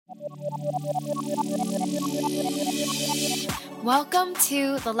Welcome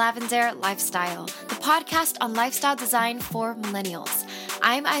to The Lavender Lifestyle, the podcast on lifestyle design for millennials.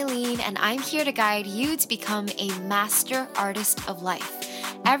 I'm Eileen, and I'm here to guide you to become a master artist of life.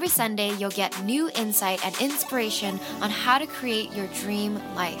 Every Sunday, you'll get new insight and inspiration on how to create your dream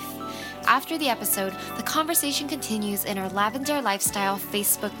life. After the episode, the conversation continues in our Lavender Lifestyle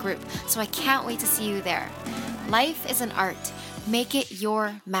Facebook group, so I can't wait to see you there. Life is an art. Make it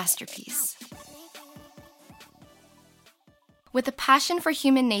your masterpiece. With a passion for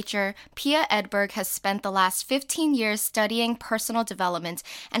human nature, Pia Edberg has spent the last 15 years studying personal development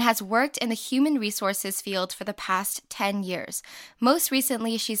and has worked in the human resources field for the past 10 years. Most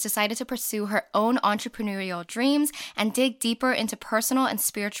recently, she's decided to pursue her own entrepreneurial dreams and dig deeper into personal and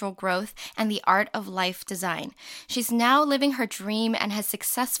spiritual growth and the art of life design. She's now living her dream and has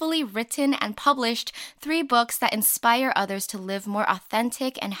successfully written and published 3 books that inspire others to live more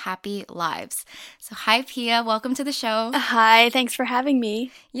authentic and happy lives. So hi, Pia. Welcome to the show. Hi. Thanks for having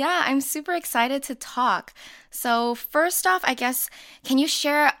me. Yeah, I'm super excited to talk. So first off, I guess, can you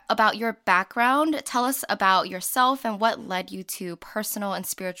share about your background? Tell us about yourself and what led you to personal and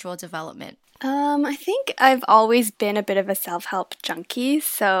spiritual development. I think I've always been a bit of a self-help junkie,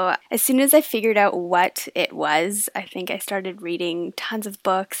 so as soon as I figured out what it was, I think I started reading tons of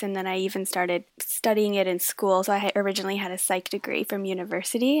books, and then I even started studying it in school. So I originally had a psych degree from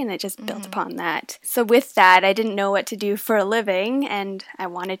university, and it just built upon that. So with that, I didn't know what to do for a living, and I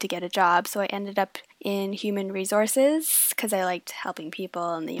wanted to get a job, so I ended up in human resources because I liked helping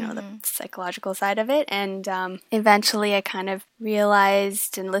people and the psychological side of it. And eventually I kind of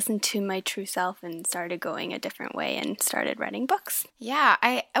realized and listened to my true self and started going a different way and started writing books. Yeah,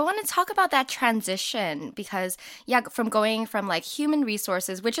 I want to talk about that transition because, from going from like human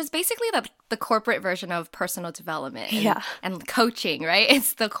resources, which is basically the corporate version of personal development and coaching, right?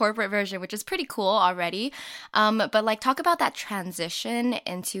 It's the corporate version, which is pretty cool already. But like talk about that transition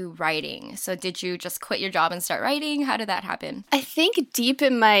into writing. So did you just quit your job and start writing? How did that happen? I think deep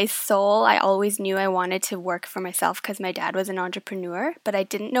in my soul, I always knew I wanted to work for myself because my dad was an entrepreneur, but I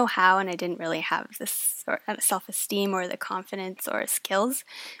didn't know how, and I didn't really have this self-esteem or the confidence or skills,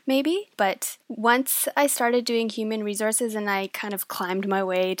 maybe. But once I started doing human resources and I kind of climbed my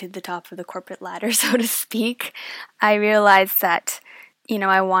way to the top of the corporate ladder, so to speak, I realized that,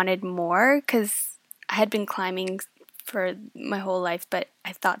 I wanted more because I had been climbing for my whole life, but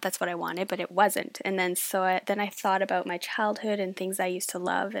I thought that's what I wanted, but it wasn't. And then I thought about my childhood and things I used to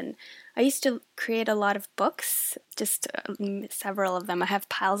love, and I used to create a lot of books, just several of them. I have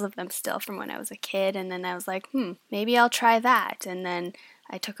piles of them still from when I was a kid, and then I was like, maybe I'll try that. And then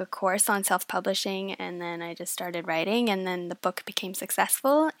I took a course on self-publishing, and then I just started writing, and then the book became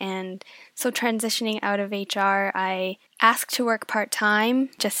successful. And so transitioning out of HR, I asked to work part-time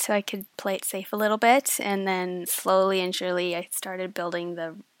just so I could play it safe a little bit, and then slowly and surely I started building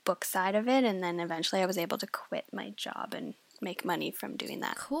the book side of it, and then eventually I was able to quit my job and make money from doing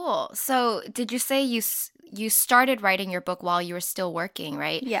that. Cool. So did you say you started writing your book while you were still working,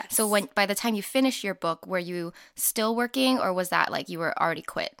 right? Yes. So by the time you finished your book, were you still working, or was that like you were already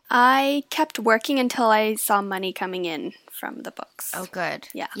quit? I kept working until I saw money coming in from the books. Oh, good.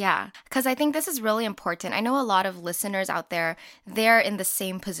 Yeah. Yeah. Because I think this is really important. I know a lot of listeners out there, they're in the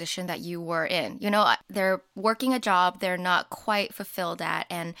same position that you were in. They're working a job they're not quite fulfilled at,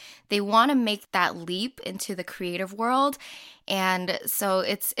 and they want to make that leap into the creative world. And so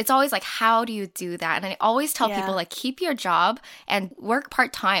it's always like, how do you do that? And I always tell people, like, keep your job and work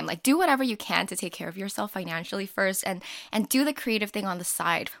part-time. Like, do whatever you can to take care of yourself financially first, and do the creative thing on the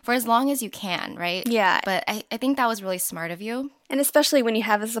side for as long as you can, right? Yeah. But I think that was really smart of you. And especially when you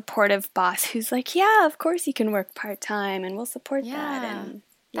have a supportive boss who's like, yeah, of course you can work part-time and we'll support that. And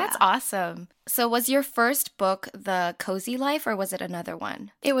that's awesome. So was your first book The Cozy Life, or was it another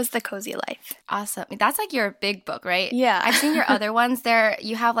one? It was The Cozy Life. Awesome. That's like your big book, right? Yeah. I've seen your other ones.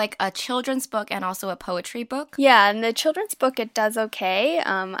 You have like a children's book and also a poetry book. Yeah, and the children's book, it does okay.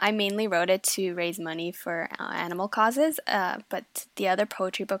 I mainly wrote it to raise money for animal causes, but the other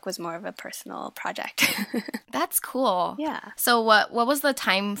poetry book was more of a personal project. That's cool. Yeah. So what was the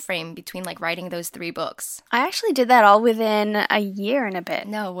time frame between like writing those 3 books? I actually did that all within a year and a bit.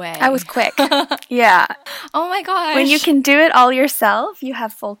 No way. I was quick. Yeah. Oh my gosh. When you can do it all yourself, you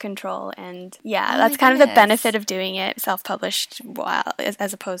have full control. And that's kind of the benefit of doing it self-published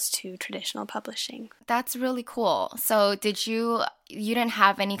as opposed to traditional publishing. That's really cool. So did you you didn't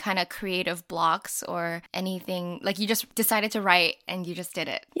have any kind of creative blocks or anything? Like you just decided to write and you just did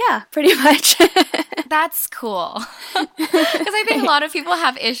it? Yeah, pretty much. That's cool. Because I think a lot of people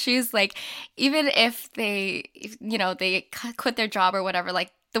have issues, like even if they quit their job or whatever,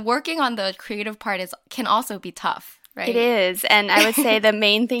 like the working on the creative part can also be tough. Right. It is. And I would say the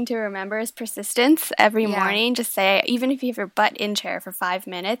main thing to remember is persistence. Every morning, just say, even if you have your butt in chair for 5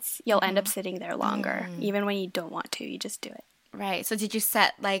 minutes, you'll end up sitting there longer. Even when you don't want to, you just do it. Right. So did you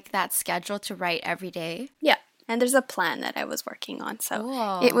set like that schedule to write every day? Yeah. And there's a plan that I was working on.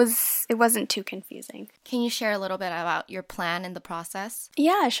 So it wasn't too confusing. Can you share a little bit about your plan and the process?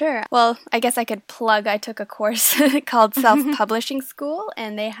 Yeah, sure. Well, I guess I could plug, I took a course called Self-Publishing School,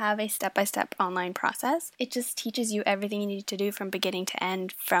 and they have a step-by-step online process. It just teaches you everything you need to do from beginning to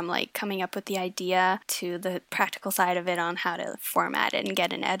end, from like coming up with the idea to the practical side of it on how to format it and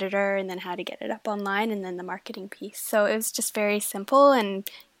get an editor, and then how to get it up online, and then the marketing piece. So it was just very simple, and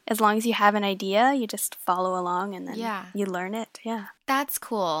as long as you have an idea, you just follow along and then you learn it. Yeah. That's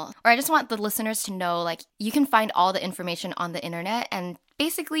cool. Or I just want the listeners to know, like, you can find all the information on the internet, and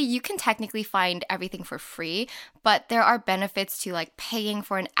basically you can technically find everything for free, but there are benefits to like paying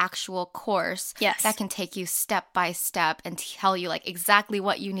for an actual course that can take you step by step and tell you like exactly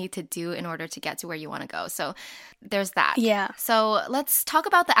what you need to do in order to get to where you want to go. So there's that. Yeah. So let's talk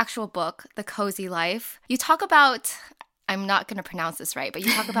about the actual book, The Cozy Life. You talk about, I'm not going to pronounce this right, but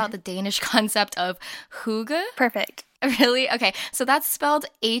you talk about the Danish concept of hygge. Perfect. Really? Okay. So that's spelled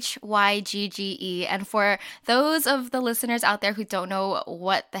Hygge. And for those of the listeners out there who don't know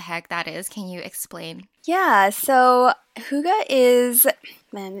what the heck that is, can you explain? Yeah. So hygge is,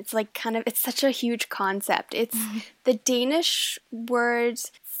 man, it's like it's such a huge concept. It's the Danish word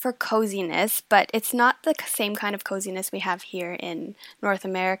for coziness, but it's not the same kind of coziness we have here in North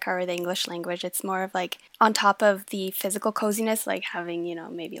America or the English language. It's more of like on top of the physical coziness, like having,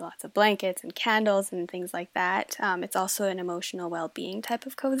 maybe lots of blankets and candles and things like that. It's also an emotional well-being type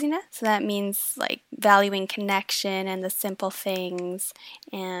of coziness. So that means like valuing connection and the simple things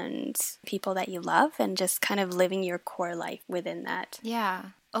and people that you love, and just kind of living your core life within that. Yeah.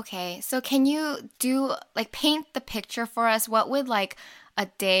 Okay. So can you paint the picture for us? What would like a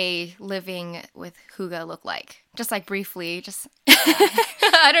day living with hygge look like? Just like briefly, just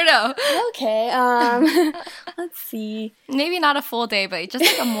I don't know. Okay. Let's see. Maybe not a full day, but just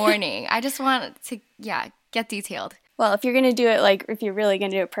like a morning. I just want to get detailed. Well, if you're going to do it, if you're really going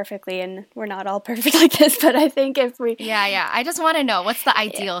to do it perfectly, and we're not all perfect like this, but I think if we... Yeah. I just want to know, what's the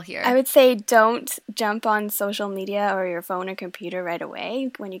ideal here? I would say don't jump on social media or your phone or computer right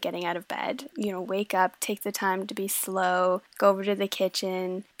away when you're getting out of bed. Wake up, take the time to be slow, go over to the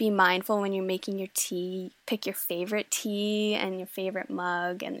kitchen, be mindful when you're making your tea, pick your favorite tea and your favorite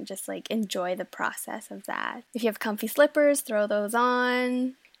mug, and just enjoy the process of that. If you have comfy slippers, throw those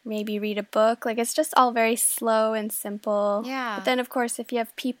on. Maybe read a book. It's just all very slow and simple. Yeah. But then, of course, if you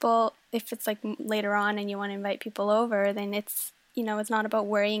have people, if it's later on and you want to invite people over, then it's, it's not about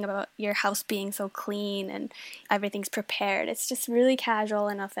worrying about your house being so clean and everything's prepared. It's just really casual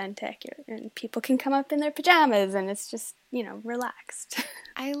and authentic. And people can come up in their pajamas and it's just, relaxed.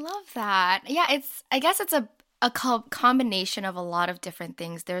 I love that. Yeah, I guess it's a combination of a lot of different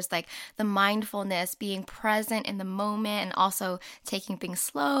things. There's the mindfulness, being present in the moment, and also taking things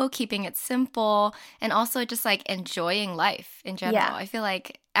slow, keeping it simple, and also just enjoying life in general. Yeah. I feel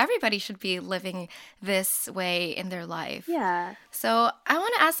like everybody should be living this way in their life. Yeah. So I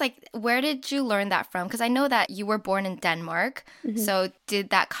want to ask, where did you learn that from? Because I know that you were born in Denmark. Mm-hmm. So did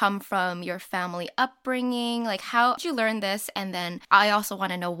that come from your family upbringing? How did you learn this? And then I also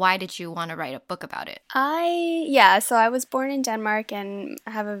want to know, why did you want to write a book about it? So I was born in Denmark and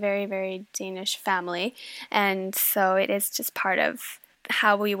I have a very, very Danish family. And so it is just part of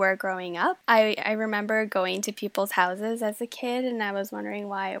how we were growing up. I remember going to people's houses as a kid, and I was wondering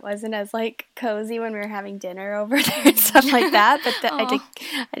why it wasn't as cozy when we were having dinner over there and stuff like that. But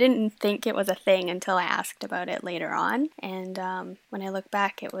I didn't think it was a thing until I asked about it later on. And when I look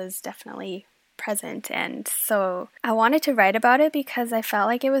back, it was definitely present. And so I wanted to write about it because I felt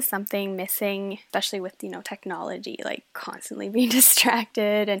like it was something missing, especially with technology, constantly being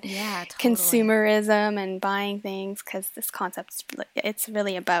distracted, and consumerism and buying things, because this concept, it's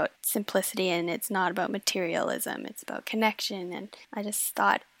really about simplicity and it's not about materialism. It's about connection, and I just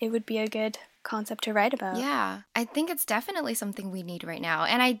thought it would be a good concept to write about. Yeah, I think it's definitely something we need right now.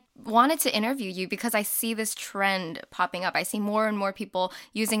 And I wanted to interview you because I see this trend popping up. I see more and more people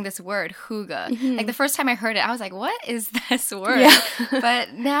using this word, hygge. Like the first time I heard it, I was like, what is this word? Yeah.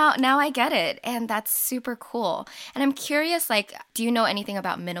 But now I get it. And that's super cool. And I'm curious, like, do you know anything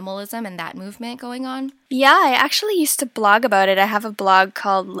about minimalism and that movement going on? Yeah, I actually used to blog about it. I have a blog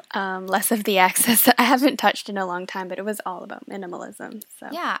called Less of the Excess that I haven't touched in a long time, but it was all about minimalism. So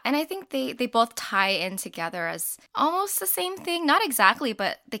Yeah, and I think they both tie in together as almost the same thing. Not exactly,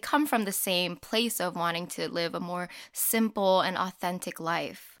 but they come from the same place of wanting to live a more simple and authentic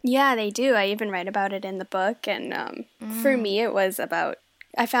life. yeah, they do. I even write about it in the book. And for me, it was about,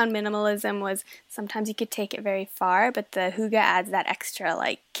 I found minimalism was sometimes you could take it very far, but the hygge adds that extra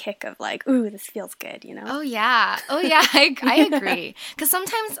like kick of like, ooh, this feels good, you know? Oh yeah, I agree. Because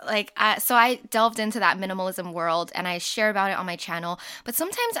sometimes, like, so I delved into that minimalism world and I share about it on my channel. But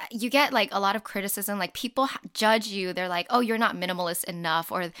sometimes you get like a lot of criticism, like people judge you. They're like, oh, you're not minimalist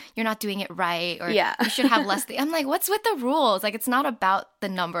enough, or you're not doing it right, or Yeah. you should have less. I'm like, what's with the rules? Like, it's not about the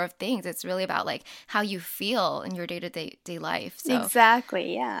number of things. It's really about like how you feel in your day life. So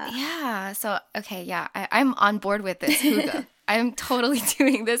Exactly, yeah. yeah. So okay, yeah, I'm on board with this hygge. I'm totally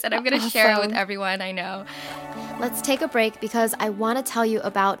doing this, and I'm going to share it with everyone I know. Let's take a break because I want to tell you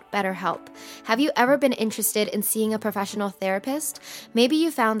about BetterHelp. Have you ever been interested in seeing a professional therapist? Maybe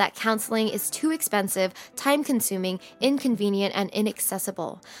you found that counseling is too expensive, time-consuming, inconvenient, and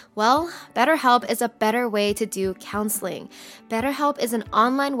inaccessible. Well, BetterHelp is a better way to do counseling. BetterHelp is an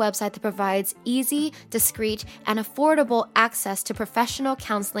online website that provides easy, discreet, and affordable access to professional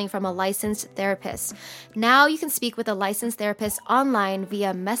counseling from a licensed therapist. Now you can speak with a licensed therapist online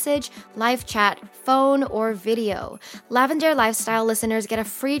via message, live chat, phone, or video. Lavender Lifestyle listeners get a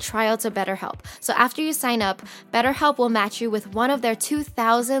free trial to BetterHelp. So after you sign up, BetterHelp will match you with one of their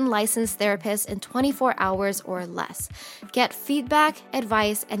 2,000 licensed therapists in 24 hours or less. Get feedback,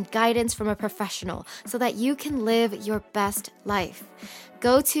 advice, and guidance from a professional so that you can live your best life.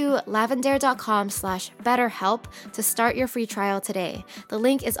 Go to lavender.com/betterhelp to start your free trial today. The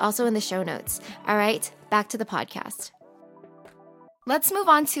link is also in the show notes. All right, back to the podcast. Let's move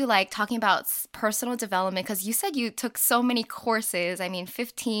on to like talking about personal development, because you said you took so many courses. I mean,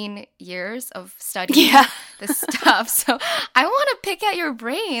 15 years of studying this stuff. So I want to pick at your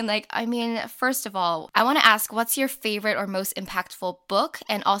brain. Like, I mean, first of all, I want to ask, what's your favorite or most impactful book?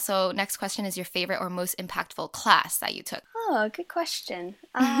 And also, next question is your favorite or most impactful class that you took? Oh, good question.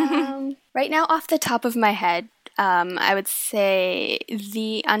 Right now, off the top of my head, I would say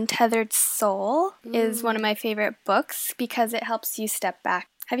The Untethered Soul is one of my favorite books because it helps you step back.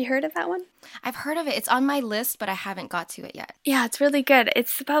 Have you heard of that one? I've heard of it. It's on my list, but I haven't got to it yet. Yeah, it's really good.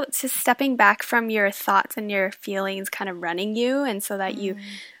 It's about just stepping back from your thoughts and your feelings kind of running you, and so that you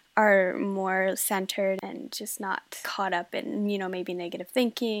are more centered and just not caught up in, you know, maybe negative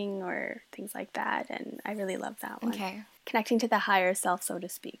thinking or things like that. And I really love that one. Okay. Connecting to the higher self, so to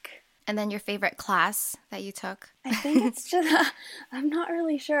speak. And then your favorite class that you took? I think it's just, I'm not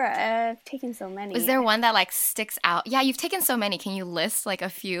really sure. I've taken so many. Was there one that like sticks out? Yeah, you've taken so many. Can you list like a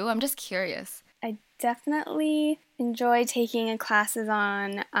few? I'm just curious. I definitely enjoy taking classes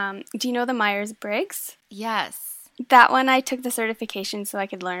on, do you know the Myers-Briggs? Yes. That one I took the certification so I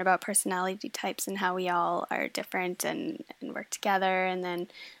could learn about personality types and how we all are different and work together. And then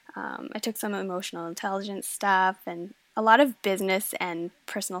I took some emotional intelligence stuff and a lot of business and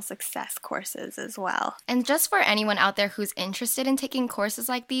personal success courses as well. And just for anyone out there who's interested in taking courses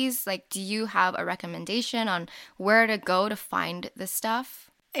like these, like, do you have a recommendation on where to go to find this stuff?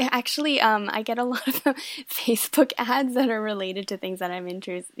 Actually, I get a lot of Facebook ads that are related to things that I'm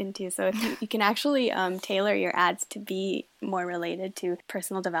into. So if you can actually tailor your ads to be more related to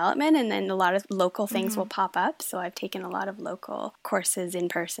personal development, and then a lot of local things will pop up. So I've taken a lot of local courses in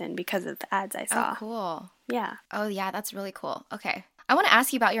person because of the ads I saw. Oh, cool. Yeah. Oh, yeah, that's really cool. Okay. I want to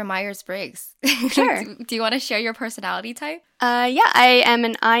ask you about your Myers-Briggs. Sure. Do you want to share your personality type? Yeah, I am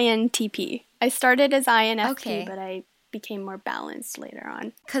an INTP. I started as INFP, Okay. but I became more balanced later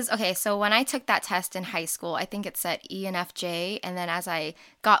on. Okay, so when I took that test in high school, I think it said ENFJ, and then as I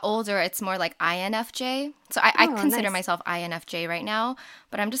got older, it's more like INFJ. So I consider myself INFJ right now,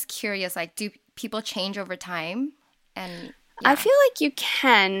 but I'm just curious, like, do people change over time? And yeah. I feel like you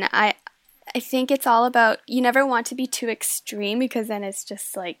can. I think it's all about, you never want to be too extreme because then it's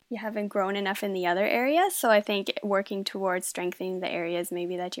just like you haven't grown enough in the other areas. So I think working towards strengthening the areas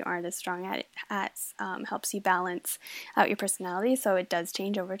maybe that you aren't as strong at helps you balance out your personality. So it does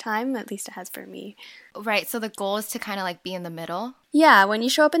change over time, at least it has for me. Right, so the goal is to kind of like be in the middle? Yeah, when you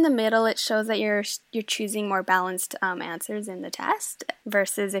show up in the middle, it shows that you're choosing more balanced answers in the test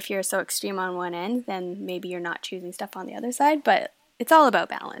versus if you're so extreme on one end, then maybe you're not choosing stuff on the other side. But it's all about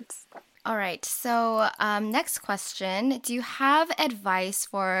balance. All right. So next question. Do you have advice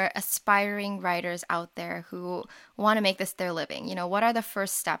for aspiring writers out there who want to make this their living? What are the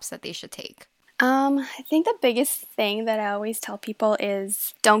first steps that they should take? I think the biggest thing that I always tell people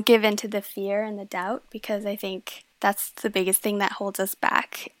is don't give in to the fear and the doubt, because I think that's the biggest thing that holds us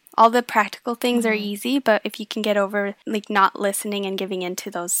back. All the practical things are easy, but if you can get over not listening and giving in to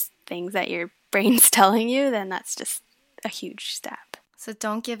those things that your brain's telling you, then that's just a huge step. So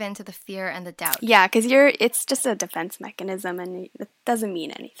don't give in to the fear and the doubt. Yeah, because it's just a defense mechanism and it doesn't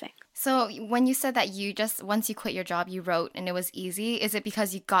mean anything. So when you said that once you quit your job, you wrote and it was easy, is it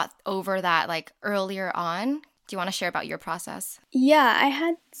because you got over that earlier on? Do you want to share about your process? Yeah,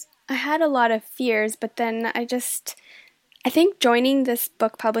 I had a lot of fears, but then I think joining this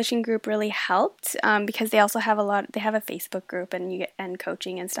book publishing group really helped because they also have they have a Facebook group and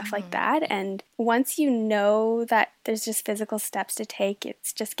coaching and stuff like that. And once you know that there's just physical steps to take,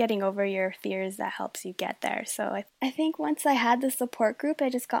 it's just getting over your fears that helps you get there. So I think once I had the support group, I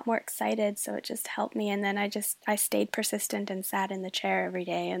just got more excited. So it just helped me. And then I stayed persistent and sat in the chair every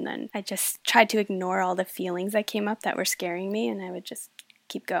day. And then I just tried to ignore all the feelings that came up that were scaring me. And I would just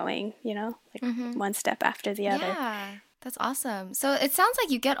keep going, one step after the other. Yeah. That's awesome. So it sounds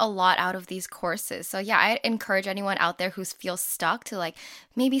like you get a lot out of these courses. So yeah, I encourage anyone out there who feels stuck to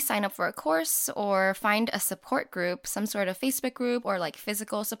maybe sign up for a course or find a support group, some sort of Facebook group or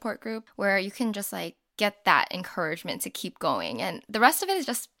physical support group where you can just get that encouragement to keep going. And the rest of it is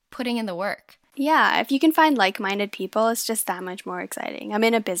just putting in the work. Yeah, if you can find like-minded people, it's just that much more exciting. I'm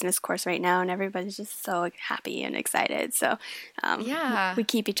in a business course right now and everybody's just so happy and excited. So we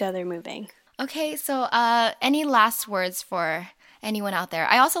keep each other moving. Okay, so any last words for anyone out there?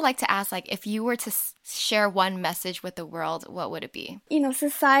 I also like to ask, if you were to share one message with the world, what would it be?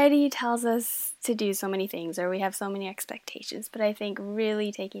 Society tells us to do so many things, or we have so many expectations, but I think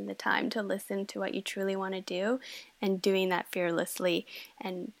really taking the time to listen to what you truly want to do and doing that fearlessly,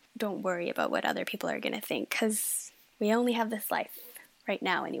 and don't worry about what other people are going to think, because we only have this life right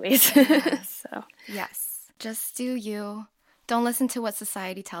now anyways. So yes, just do you. Don't listen to what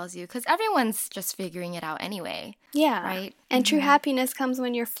society tells you, because everyone's just figuring it out anyway. Yeah. Right? And true happiness comes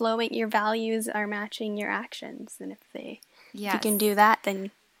when you're flowing, your values are matching your actions. And if you can do that,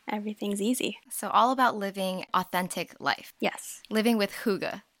 then everything's easy. So all about living authentic life. Yes. Living with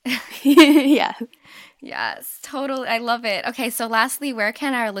Hygge. Yeah. Yes, totally. I love it. Okay, so lastly, where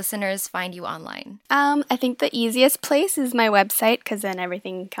can our listeners find you online? I think the easiest place is my website, because then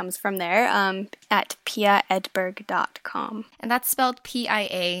everything comes from there, at piaedberg.com. And that's spelled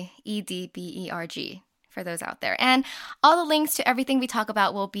Piaedberg for those out there. And all the links to everything we talk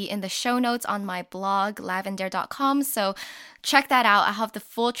about will be in the show notes on my blog, lavender.com. So check that out. I'll have the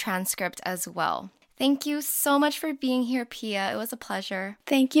full transcript as well. Thank you so much for being here, Pia. It was a pleasure.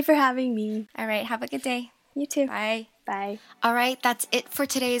 Thank you for having me. All right, have a good day. You too. Bye. Bye. All right, that's it for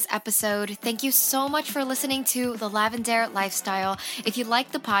today's episode. Thank you so much for listening to The Lavender Lifestyle. If you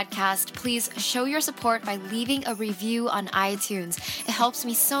like the podcast, please show your support by leaving a review on iTunes. It helps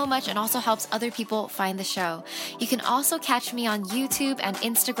me so much and also helps other people find the show. You can also catch me on YouTube and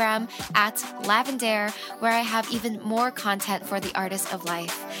Instagram at Lavender, where I have even more content for the artist of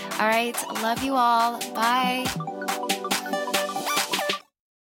life. All right, love you all. Bye.